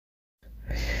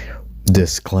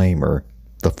Disclaimer: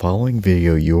 the following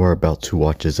video you are about to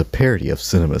watch is a parody of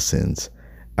CinemaSins.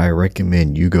 I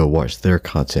recommend you go watch their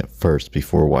content first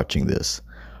before watching this.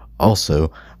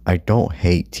 Also, I don't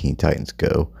hate Teen Titans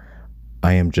Go.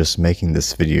 I am just making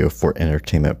this video for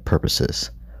entertainment purposes.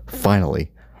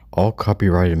 Finally, all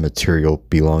copyrighted material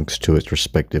belongs to its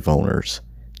respective owners.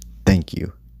 Thank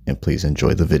you, and please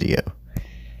enjoy the video.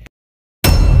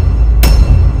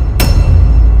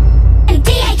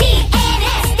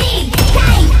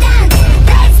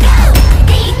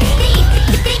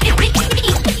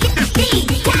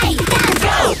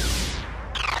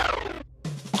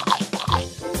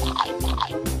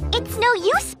 It's no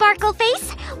use,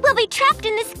 Sparkleface! We'll be trapped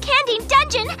in this candy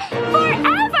dungeon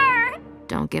forever!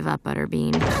 Don't give up,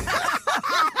 Butterbean.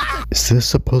 Is this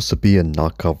supposed to be a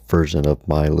knockoff version of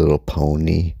My Little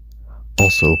Pony?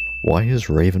 Also, why is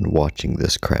Raven watching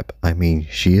this crap? I mean,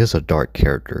 she is a dark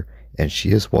character, and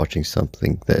she is watching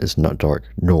something that is not dark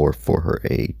nor for her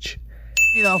age.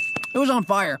 You know, it was on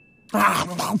fire.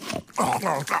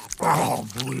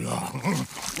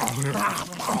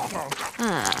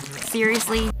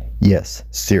 Seriously? Yes,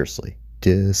 seriously.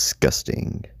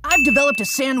 Disgusting. I've developed a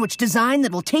sandwich design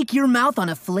that will take your mouth on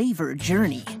a flavor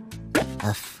journey.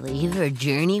 A flavor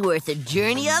journey worth a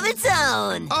journey of its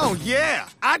own. Oh, yeah.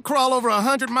 I'd crawl over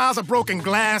 100 miles of broken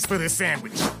glass for this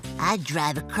sandwich. I'd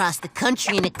drive across the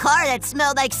country in a car that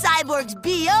smelled like Cyborg's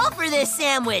B.O. for this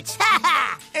sandwich. Ha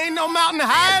ha! Ain't no mountain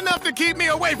high enough to keep me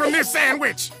away from this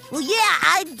sandwich. Well, yeah,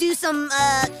 I'd do some,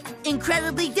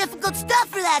 incredibly difficult stuff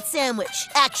for that sandwich,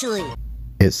 actually.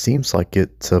 It seems like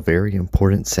it's a very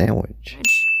important sandwich.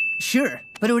 Sure,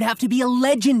 but it would have to be a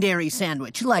legendary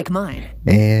sandwich like mine.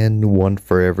 And one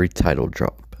for every title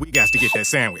drop. We got to get that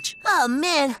sandwich. Oh,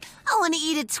 man, I want to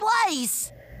eat it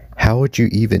twice. How would you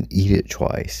even eat it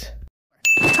twice?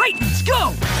 Titans,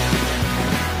 go!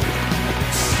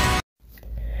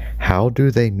 How do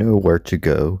they know where to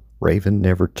go? Raven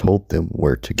never told them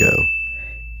where to go.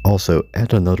 Also,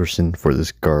 add another sin for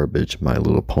this garbage My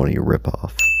Little Pony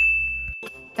ripoff.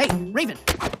 Hey, Raven,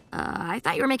 I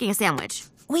thought you were making a sandwich.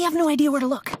 we have no idea where to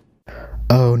look.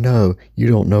 Oh no, you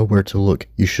don't know where to look.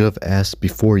 You should have asked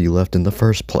before you left in the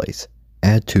first place.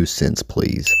 Add 2 cents,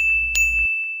 please.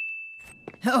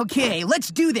 Okay,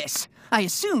 let's do this. I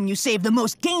assume you saved the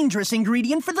most dangerous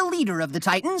ingredient for the leader of the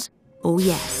Titans. Oh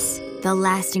yes, the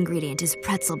last ingredient is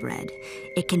pretzel bread.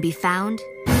 It can be found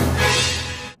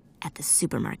at the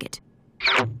supermarket.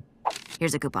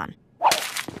 Here's a coupon.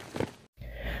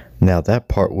 Now that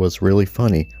part was really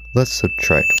funny. Let's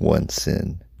subtract 1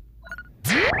 sin.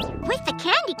 With the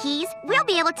candy keys, we'll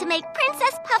be able to make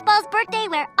Princess Puffball's birthday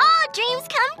where all dreams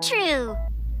come true!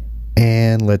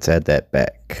 And let's add that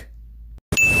back.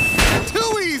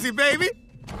 Too easy, baby.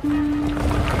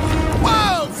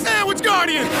 Whoa, Sandwich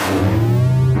Guardian!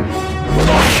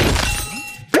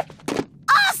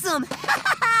 Awesome!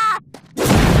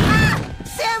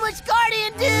 Sandwich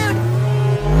Guardian, dude!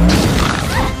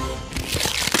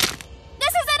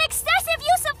 This is an excessive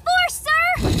use of force,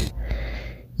 sir!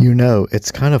 You know,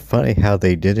 it's kind of funny how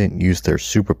they didn't use their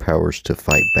superpowers to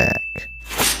fight back.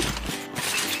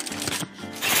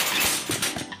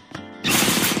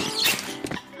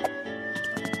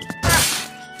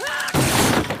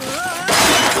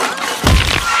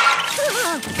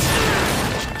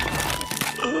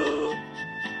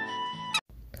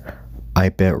 I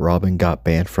bet Robin got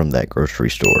banned from that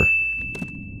grocery store.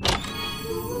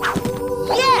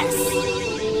 Yes!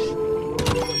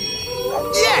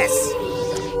 Yes!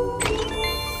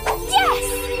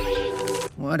 Yes!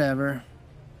 Whatever.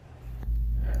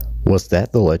 Was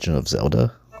that The Legend of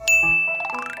Zelda?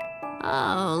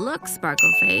 Oh, look,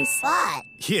 Sparkleface. What?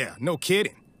 Yeah, no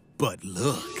kidding. But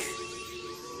look.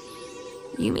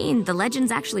 You mean the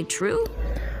legend's actually true?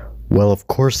 Well, of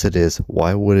course it is.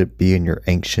 Why would it be in your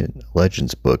ancient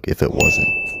legends book if it wasn't?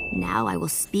 Now I will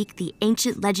speak the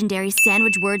ancient legendary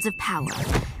sandwich words of power.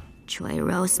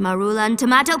 Choiros, marula, and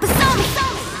tomato pasoli!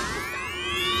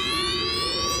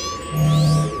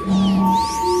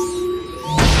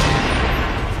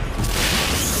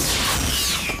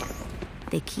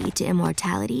 The key to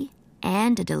immortality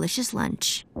and a delicious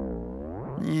lunch.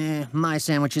 My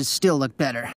sandwiches still look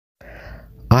better.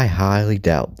 I highly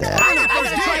doubt that. I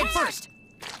gotta try it first.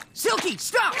 Silky,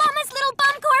 stop! Mama's little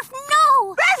bumcorf,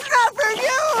 no! That's not for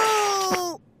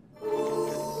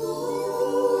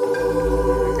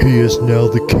you! He is now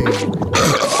the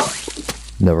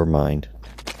king. Never mind.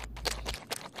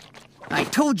 I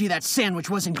told you that sandwich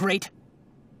wasn't great.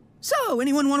 So,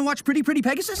 anyone want to watch Pretty Pretty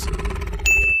Pegasus?